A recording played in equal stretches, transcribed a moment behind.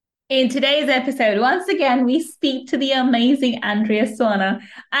In today's episode, once again, we speak to the amazing Andrea Swanner.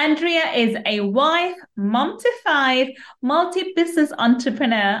 Andrea is a wife, mom to five, multi-business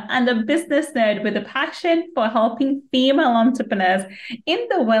entrepreneur, and a business nerd with a passion for helping female entrepreneurs in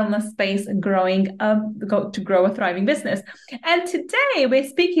the wellness space to grow a thriving business. And today we're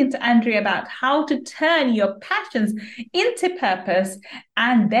speaking to Andrea about how to turn your passions into purpose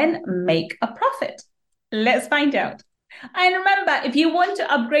and then make a profit. Let's find out. And remember, if you want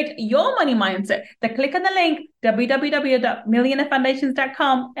to upgrade your money mindset, then click on the link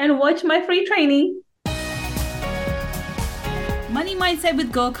www.millionairefoundations.com and watch my free training. Money Mindset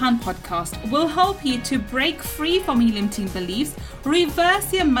with Gull podcast will help you to break free from your limiting beliefs,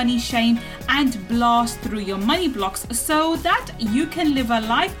 reverse your money shame, and blast through your money blocks so that you can live a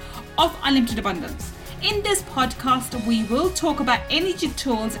life of unlimited abundance. In this podcast, we will talk about energy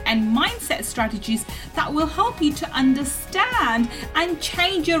tools and mindset strategies that will help you to understand and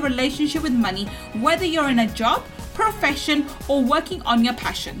change your relationship with money, whether you're in a job, profession, or working on your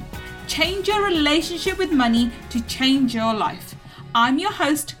passion. Change your relationship with money to change your life. I'm your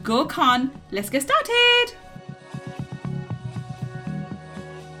host, Gull. Let's get started.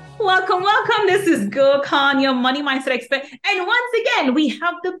 Welcome. This is Gull, your money mindset expert. And once again, we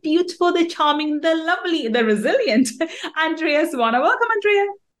have the beautiful, the charming, the lovely, the resilient Andrea Swanner. Welcome, Andrea.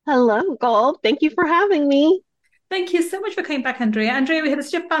 Hello, Gull. Thank you for having me. Thank you so much for coming back, Andrea. Andrea, we had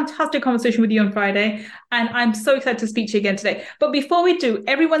such a fantastic conversation with you on Friday, and I'm so excited to speak to you again today. But before we do,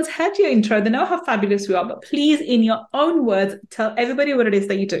 everyone's heard your intro. They know how fabulous you are, but please, in your own words, tell everybody what it is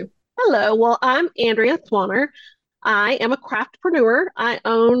that you do. Hello. Well, I'm Andrea Swanner. I am a craftpreneur. I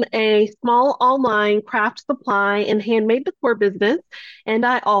own a small online craft supply and handmade decor business. And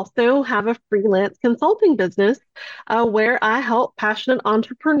I also have a freelance consulting business where I help passionate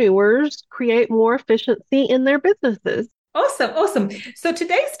entrepreneurs create more efficiency in their businesses. Awesome. So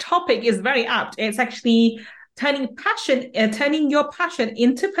today's topic is very apt. It's actually turning your passion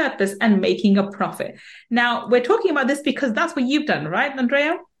into purpose and making a profit. Now, we're talking about this because that's what you've done, right,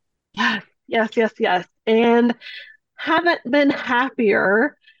 Andrea? Yes. And haven't been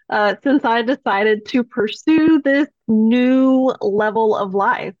happier since I decided to pursue this new level of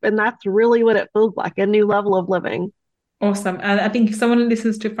life. And that's really what it feels like, a new level of living. Awesome. And I think if someone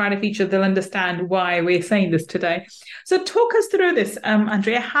listens to Friday Feature, they'll understand why we're saying this today. So talk us through this,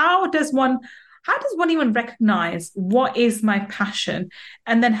 Andrea. How does one even recognize what is my passion?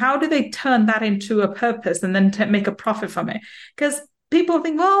 And then how do they turn that into a purpose and then make a profit from it? Because people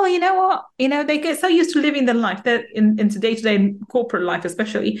think, well, you know what? They get so used to living their life that into day-to-day corporate life,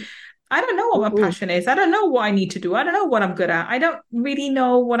 especially. I don't know what my passion is. I don't know what I need to do. I don't know what I'm good at. I don't really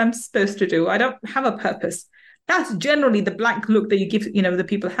know what I'm supposed to do. I don't have a purpose. That's generally the blank look that you give, the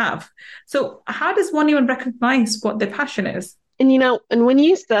people have. So how does one even recognize what their passion is? And, and when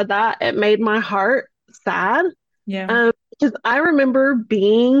you said that, it made my heart sad. Yeah. Because I remember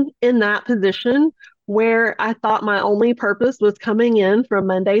being in that position where I thought my only purpose was coming in from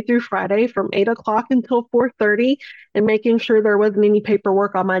Monday through Friday from 8 o'clock until 4:30 and making sure there wasn't any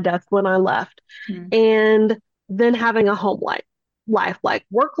paperwork on my desk when I left. And then having a home life, like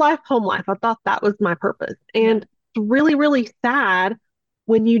work life, home life. I thought that was my purpose. And it's really, really sad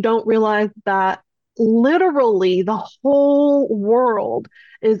when you don't realize that literally the whole world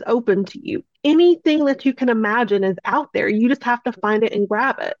is open to you. Anything that you can imagine is out there. You just have to find it and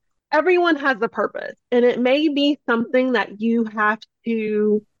grab it. Everyone has a purpose, and it may be something that you have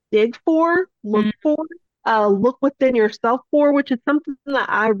to dig for, look for, look within yourself for, which is something that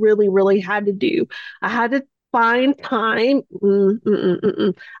I really, really had to do. I had to find time.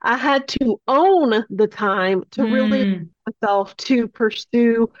 I had to own the time to really myself to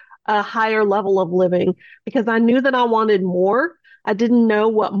pursue a higher level of living because I knew that I wanted more. I didn't know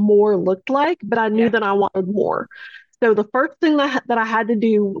what more looked like, but I knew that I wanted more. So the first thing that I had to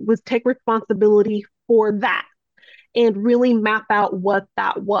do was take responsibility for that and really map out what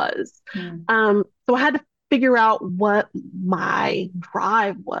that was. So I had to figure out what my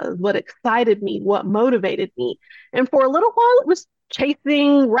drive was, what excited me, what motivated me. And for a little while, it was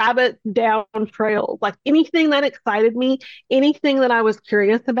chasing rabbits down trails, like anything that excited me, anything that I was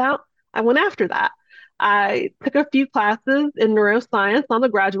curious about, I went after that. I took a few classes in neuroscience on the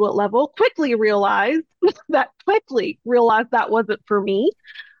graduate level, quickly realized that wasn't for me.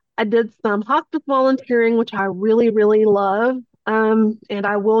 I did some hospice volunteering, which I really, really love. And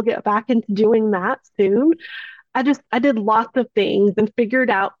I will get back into doing that soon. I did lots of things and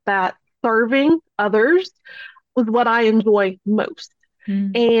figured out that serving others was what I enjoy most.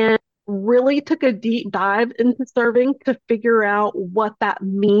 And really took a deep dive into serving to figure out what that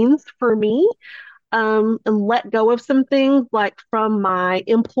means for me. and let go of some things like from my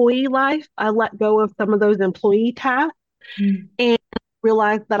employee life. I let go of some of those employee tasks Mm. and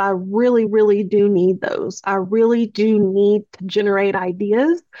realized that I really, really do need those. I really do need to generate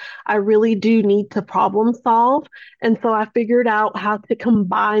ideas. I really do need to problem solve. And so I figured out how to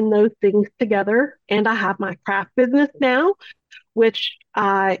combine those things together. And I have my craft business now, which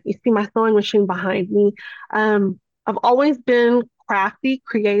you see my sewing machine behind me. I've always been crafty,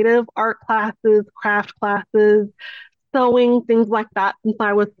 creative, art classes, craft classes, sewing, things like that since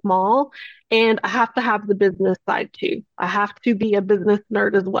I was small. And I have to have the business side too. I have to be a business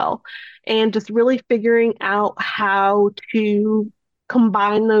nerd as well. And just really figuring out how to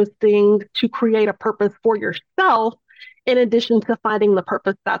combine those things to create a purpose for yourself in addition to finding the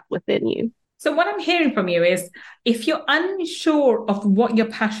purpose that's within you. So what I'm hearing from you is if you're unsure of what your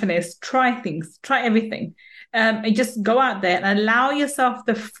passion is, try things, try everything. And just go out there and allow yourself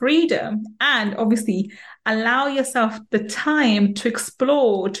the freedom and obviously allow yourself the time to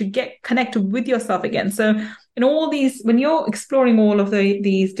explore, to get connected with yourself again. So in all these, when you're exploring all of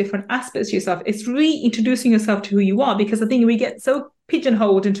these different aspects of yourself, it's reintroducing yourself to who you are, because I think we get so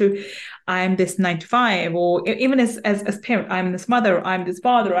pigeonholed into I'm this 9 to 5, or even as parent, I'm this mother, I'm this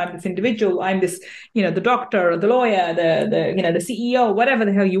father, I'm this individual, I'm this, the doctor, the lawyer, the CEO, whatever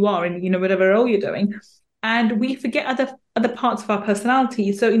the hell you are, and whatever role you're doing. And we forget other parts of our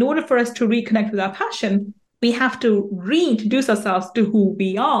personality. So in order for us to reconnect with our passion, we have to reintroduce ourselves to who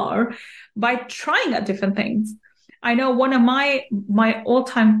we are by trying out different things. I know one of my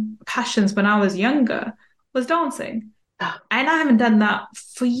all-time passions when I was younger was dancing. And I haven't done that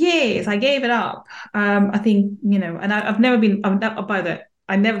for years. I gave it up. I think, and I've never been, by the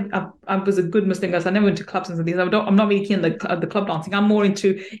I was a good Muslim girl, so I never went to clubs and things. I'm not really keen on the club dancing. I'm more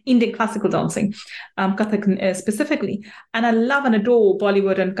into Indian classical dancing, Kathak specifically. And I love and adore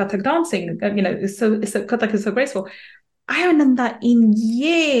Bollywood and Kathak dancing. Kathak is so graceful. I haven't done that in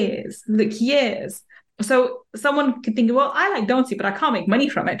years, like years. So someone could think, well, I like dancing, but I can't make money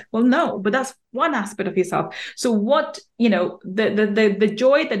from it. Well, no, but that's one aspect of yourself. So what, the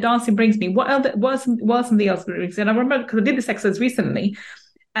joy that dancing brings me, what something else brings? And I remember, because I did this exercise recently,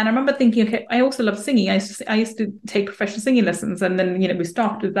 and I remember thinking, okay, I also love singing. I used to take professional singing lessons, and then, we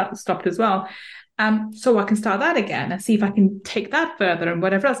stopped as well. So I can start that again and see if I can take that further and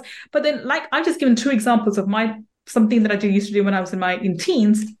whatever else. But then, like, I've just given 2 examples of something that I used to do when I was in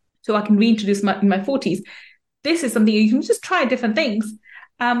teens, so I can reintroduce in my 40s. This is something you can just try different things,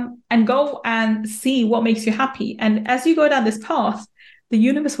 and go and see what makes you happy. And as you go down this path, the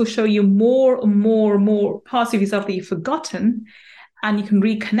universe will show you more and more and more parts of yourself that you've forgotten, and you can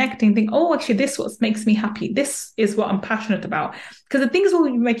reconnect and think, oh, actually, this is what makes me happy. This is what I'm passionate about. Because the things will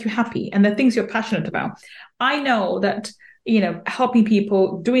make you happy and the things you're passionate about. I know that, helping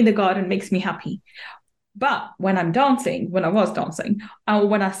people, doing the garden makes me happy. But when I was dancing, or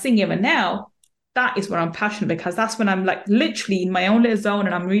when I sing even now, that is where I'm passionate, because that's when I'm like literally in my own little zone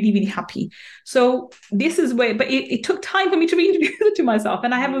and I'm really, really happy. So this is where, but it took time for me to reintroduce it to myself.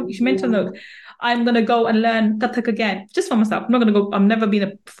 And I have a mental note. I'm going to go and learn Kathak again, just for myself. I'm not going to go, I've never been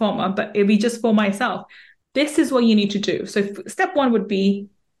a performer, but it'll be just for myself. This is what you need to do. So step 1 would be,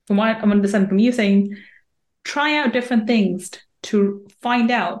 from what I'm understanding from you saying, try out different things to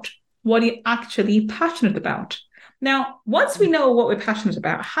find out what you're actually passionate about. Now, once we know what we're passionate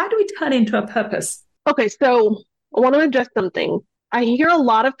about, how do we turn it into a purpose? Okay, so I want to address something. I hear a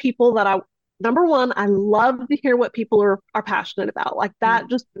lot of people that number one, I love to hear what people are passionate about. Like that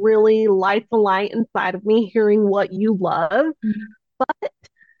just really lights a light inside of me, hearing what you love. But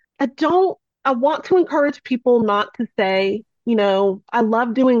I want to encourage people not to say, I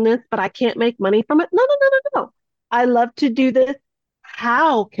love doing this, but I can't make money from it. No, no, no, no, no. I love to do this.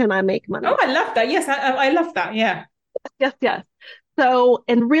 How can I make money? Oh, I love that. Yes, I love that. Yeah. Yes, yes. So,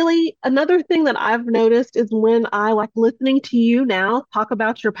 and really another thing that I've noticed is when I like listening to you now talk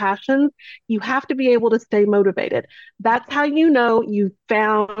about your passions, you have to be able to stay motivated. That's how you know you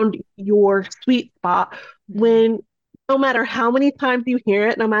found your sweet spot, when no matter how many times you hear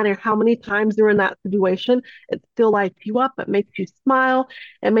it, no matter how many times you're in that situation, it still lights you up. It makes you smile.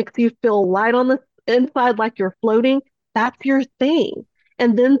 It makes you feel light on the inside, like you're floating. That's your thing.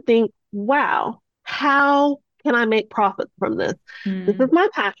 And then think, wow, how can I make profits from this? This is my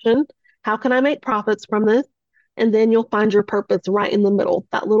passion. How can I make profits from this? And then you'll find your purpose right in the middle.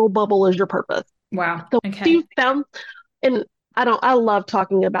 That little bubble is your purpose. Wow. So okay. You found, and I love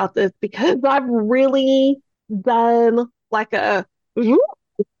talking about this because I've really done like a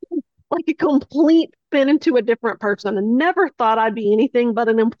complete spin into a different person, and never thought I'd be anything but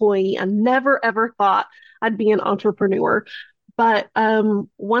an employee. I never ever thought I'd be an entrepreneur. But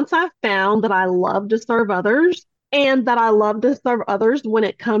once I found that I love to serve others and that I love to serve others when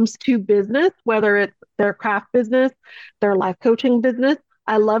it comes to business, whether it's their craft business, their life coaching business,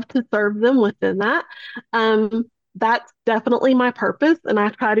 I love to serve them within that. That's definitely my purpose, and I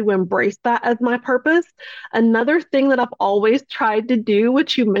try to embrace that as my purpose. Another thing that I've always tried to do,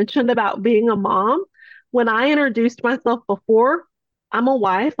 which you mentioned about being a mom, when I introduced myself before, I'm a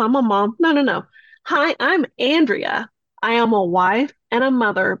wife, I'm a mom. No, no, no. Hi, I'm Andrea. I am a wife and a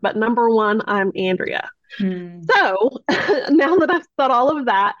mother, but number one, I'm Andrea. Mm. So now that I've said all of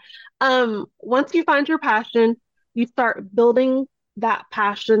that, once you find your passion, you start building that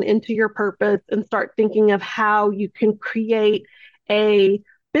passion into your purpose and start thinking of how you can create a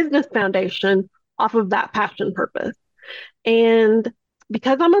business foundation off of that passion purpose. And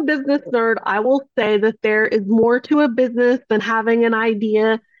because I'm a business nerd, I will say that there is more to a business than having an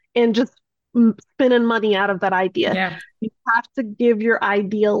idea and just spending money out of that idea. Yeah. You have to give your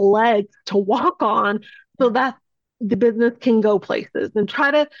idea legs to walk on so that the business can go places, and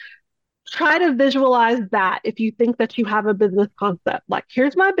try to visualize that if you think that you have a business concept. Like,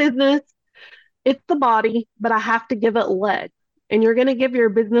 here's my business, it's the body, but I have to give it legs. And you're going to give your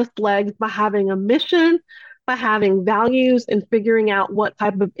business legs by having a mission, by having values, and figuring out what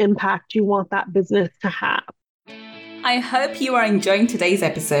type of impact you want that business to have. I hope you are enjoying today's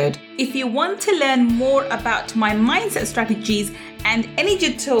episode. If you want to learn more about my mindset strategies and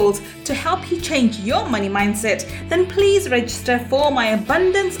energy tools to help you change your money mindset, then please register for my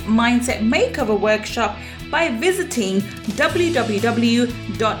Abundance Mindset Makeover Workshop by visiting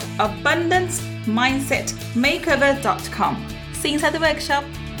www.abundancemindsetmakeover.com. See you inside the workshop.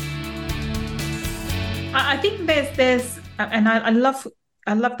 I think there's and I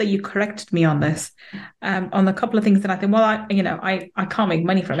love that you corrected me on this, on a couple of things that I think, well, I can't make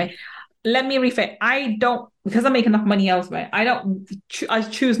money from it. Let me rephrase. I don't, because I make enough money elsewhere. I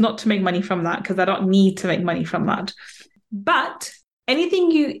choose not to make money from that because I don't need to make money from that. But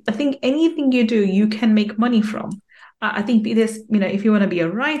anything you do, you can make money from. I think this, if you want to be a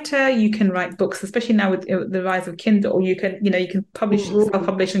writer, you can write books, especially now with the rise of Kindle. You can publish,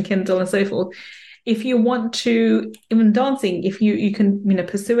 self-publish on Kindle and so forth. If you want to, even dancing, if you can,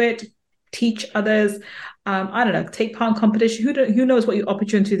 pursue it, teach others, I don't know, take part in competition. Who knows what your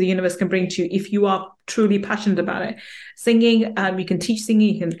opportunity the universe can bring to you if you are truly passionate about it. Singing, you can teach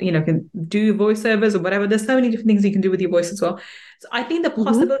singing, you can do voiceovers or whatever. There's so many different things you can do with your voice as well. So I think the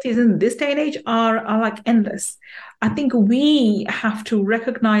possibilities in this day and age are like endless. I think we have to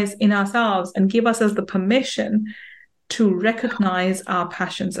recognize in ourselves and give ourselves the permission to recognize our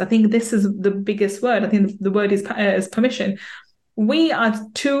passions. I think this is the biggest word. I think the word is permission. We are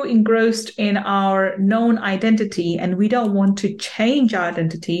too engrossed in our known identity, and we don't want to change our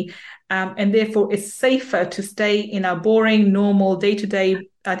identity. And therefore, it's safer to stay in our boring, normal, day-to-day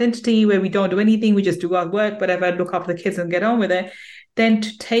identity where we don't do anything. We just do our work, whatever, look after the kids and get on with it, than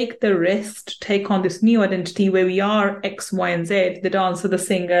to take the risk, to take on this new identity where we are X, Y, and Z, the dancer, the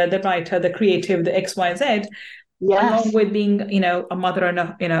singer, the writer, the creative, the X, Y, and Z. Yes. Along with being, a mother and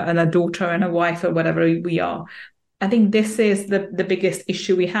a daughter and a wife or whatever we are. I think this is the biggest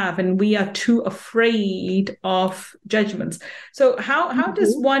issue we have, and we are too afraid of judgments. So how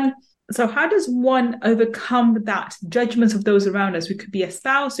does one overcome that judgments of those around us? It could be a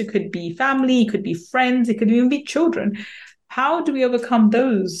spouse, it could be family, it could be friends, it could even be children. How do we overcome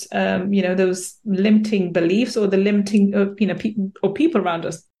those, those limiting beliefs or the limiting of, people around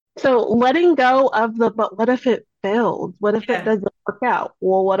us? So letting go of but what if it fails? What if it doesn't work out?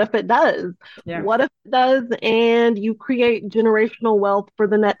 Well, what if it does? Yeah. What if it does and you create generational wealth for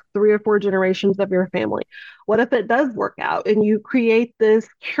the next 3 or 4 generations of your family? What if it does work out and you create this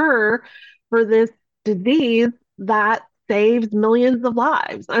cure for this disease that saves millions of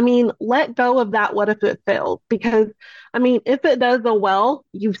lives? I mean, let go of that what if it fails, because if it does go well,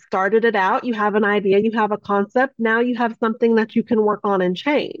 you've started it out, you have an idea, you have a concept, now you have something that you can work on and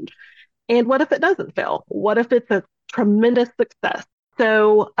change. And what if it doesn't fail? What if it's a tremendous success?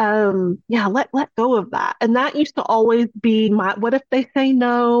 So let go of that. And that used to always be what if they say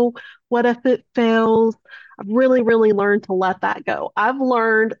no? What if it fails? I've really, really learned to let that go. I've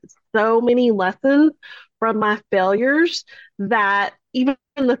learned so many lessons from my failures that even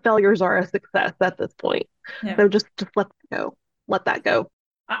the failures are a success at this point. Yeah. So just let that go. Let that go.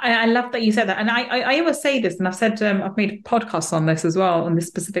 I love that you said that. And I always say this, and I've said, I've made podcasts on this as well, on this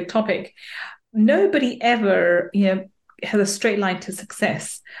specific topic. Nobody ever, has a straight line to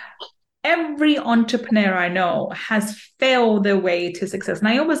success. Every entrepreneur I know has failed their way to success. And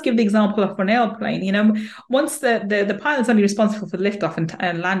I always give the example of an airplane. Once the pilot's only responsible for the liftoff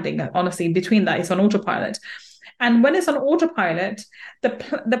and landing, honestly, between that, it's on autopilot. And when it's on autopilot,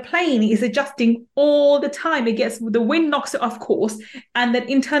 the plane is adjusting all the time. It gets the wind knocks it off course, and then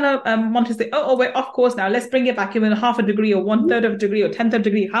internal monitors say, "Oh, we're off course now. Let's bring it back even half a degree or one third of a degree or tenth of a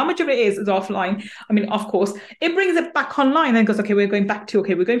degree. How much of it is offline? I mean, off course. It brings it back online and goes, okay, we're going back to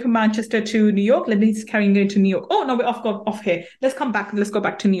we're going from Manchester to New York. Let me just carry on going to New York. Oh no, we're off here. Let's come back. Let's go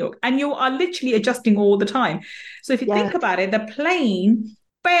back to New York. And you are literally adjusting all the time. So if you think about it, the plane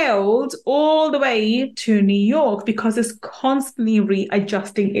failed all the way to New York because it's constantly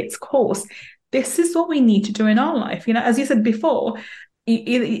readjusting its course. This is what we need to do in our life. As you said before,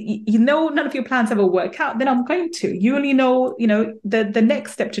 none of your plans ever work out, then I'm going to. You only know, the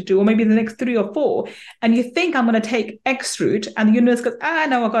next step to do, or maybe the next 3 or 4. And you think I'm going to take X route, and the universe goes,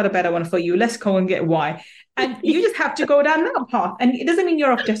 no, I got a better one for you. Let's go and get Y. And you just have to go down that path. And it doesn't mean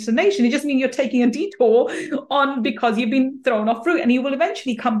you're off destination. It just means you're taking a detour on because you've been thrown off route, and you will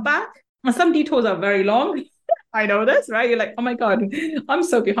eventually come back. And some detours are very long. I know this, right? You're like, oh my God, I'm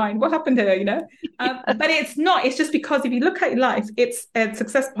so behind. What happened here, But it's not. It's just because if you look at life, it's a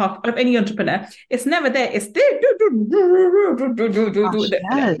success path of any entrepreneur. It's never there. It's there.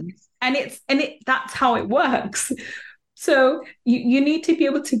 And that's how it works. So you need to be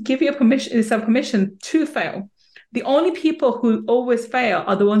able to give yourself permission to fail. The only people who always fail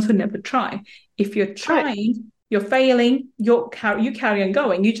are the ones who never try. If you're trying, you're failing, you carry on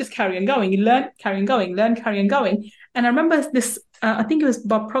going. You just carry on going. You learn, carry on going, learn, carry on going. And I remember this, I think it was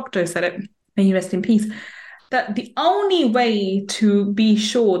Bob Proctor said it, may he rest in peace, that the only way to be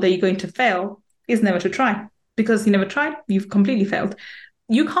sure that you're going to fail is never to try. Because you never tried, you've completely failed.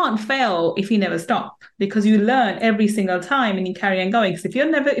 You can't fail if you never stop, because you learn every single time and you carry on going. Because if you're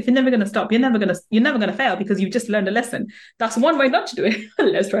never going to stop, you're never going to fail, because you've just learned a lesson. That's one way not to do it.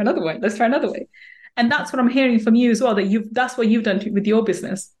 Let's try another way. And that's what I'm hearing from you as well, that's what you've done with your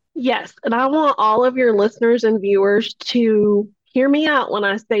business. Yes. And I want all of your listeners and viewers to hear me out when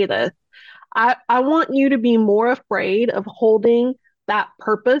I say this. I want you to be more afraid of holding that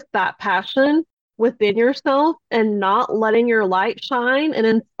purpose, that passion within yourself, and not letting your light shine and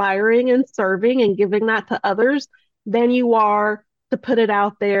inspiring and serving and giving that to others than you are to put it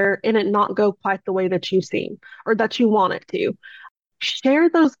out there and it not go quite the way that you seem or that you want it to. Share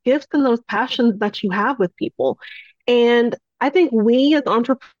those gifts and those passions that you have with people. And I think we as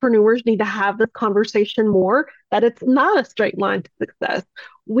entrepreneurs need to have this conversation more, that it's not a straight line to success.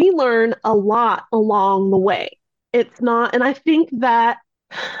 We learn a lot along the way. It's not, and I think that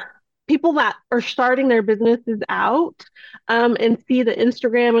people that are starting their businesses out and see the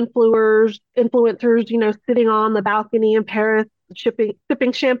Instagram influencers, sitting on the balcony in Paris,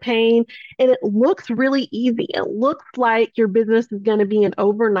 sipping champagne, and it looks really easy. It looks like your business is going to be an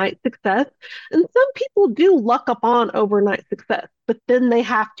overnight success. And some people do luck upon overnight success, but then they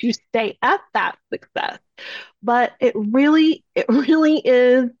have to stay at that success. But it really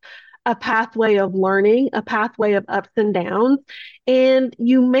is a pathway of learning, a pathway of ups and downs. And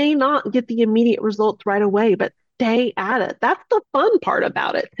you may not get the immediate results right away, but stay at it. That's the fun part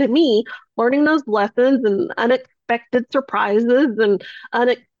about it. To me, learning those lessons and unexpected surprises and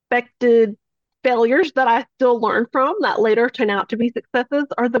unexpected failures that I still learn from that later turn out to be successes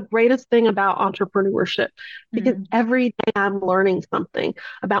are the greatest thing about entrepreneurship, because every day I'm learning something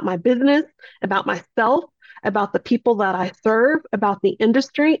about my business, about myself, about the people that I serve, about the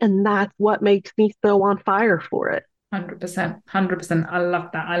industry, and that's what makes me so on fire for it. 100%. I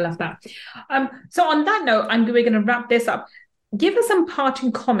love that. So on that note, we're going to wrap this up. Give us some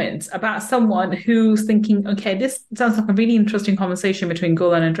parting comments about someone who's thinking, okay, this sounds like a really interesting conversation between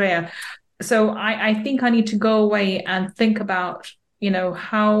Gull and Andrea. So I think I need to go away and think about,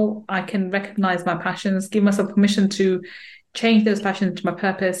 how I can recognize my passions, give myself permission to change those passions to my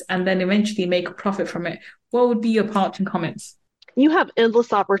purpose, and then eventually make a profit from it. What would be your parting comments? You have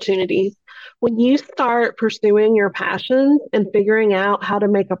endless opportunities. When you start pursuing your passions and figuring out how to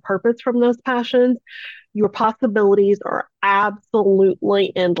make a purpose from those passions, your possibilities are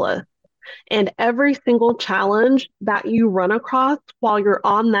absolutely endless. And every single challenge that you run across while you're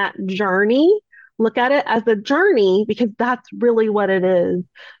on that journey, look at it as a journey, because that's really what it is.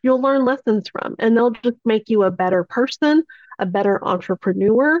 You'll learn lessons from, and they'll just make you a better person, a better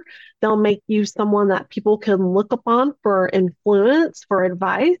entrepreneur. They'll make you someone that people can look upon for influence, for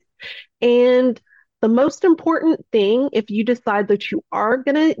advice. And the most important thing, if you decide that you are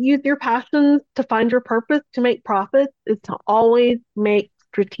going to use your passions to find your purpose, to make profits, is to always make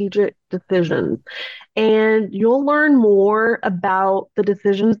strategic decisions. And you'll learn more about the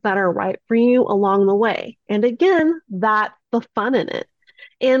decisions that are right for you along the way. And again, that's the fun in it.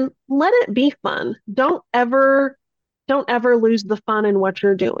 And let it be fun. Don't ever don't ever lose the fun in what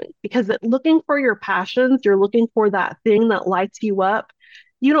you're doing, because looking for your passions, you're looking for that thing that lights you up.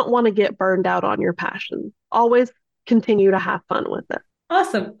 You don't want to get burned out on your passion. Always continue to have fun with it.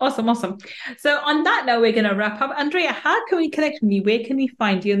 Awesome, awesome, awesome. So on that note, we're going to wrap up. Andrea, how can we connect with you? Where can we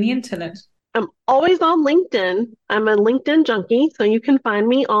find you on the internet? I'm always on LinkedIn. I'm a LinkedIn junkie, so you can find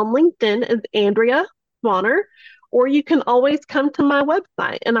me on LinkedIn as Andrea Swanner, or you can always come to my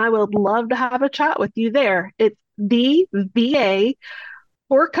website, and I would love to have a chat with you there. It's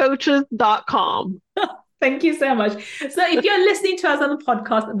thevaforcoaches.com. Thank you so much. So if you're listening to us on the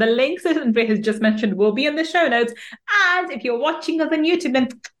podcast, the links that Andrea has just mentioned will be in the show notes. And if you're watching us on YouTube, then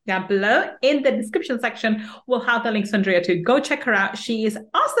down below in the description section, we'll have the links to Andrea to go check her out. She is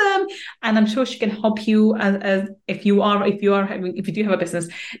awesome. And I'm sure she can help you as if you do have a business,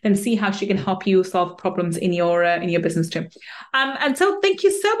 then see how she can help you solve problems in your business too. And so thank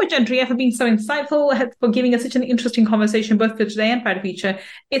you so much, Andrea, for being so insightful, for giving us such an interesting conversation, both for today and for the future.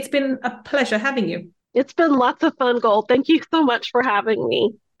 It's been a pleasure having you. It's been lots of fun, Gull. Thank you so much for having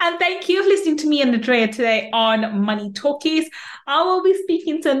me. And thank you for listening to me and Andrea today on Money Talkies. I will be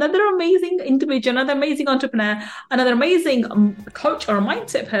speaking to another amazing individual, another amazing entrepreneur, another amazing coach or a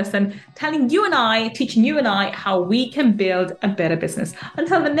mindset person, teaching you and I how we can build a better business.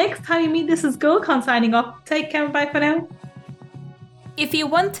 Until the next time you meet, this is Gull signing off. Take care and bye for now. If you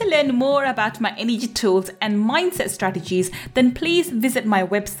want to learn more about my energy tools and mindset strategies, then please visit my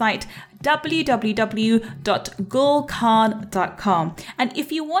website www.gullkhan.com. And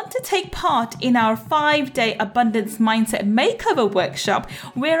if you want to take part in our 5-day abundance mindset makeover workshop,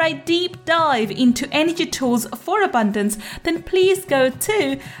 where I deep dive into energy tools for abundance, then please go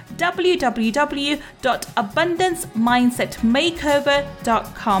to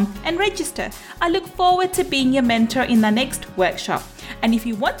www.abundancemindsetmakeover.com and register. I look forward to being your mentor in the next workshop. And if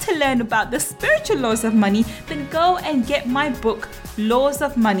you want to learn about the spiritual laws of money, then go and get my book, Laws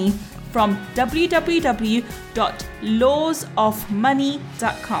of Money, from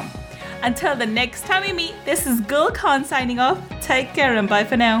www.lawsofmoney.com. Until the next time we meet, this is Gull Khan signing off. Take care and bye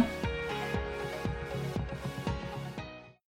for now.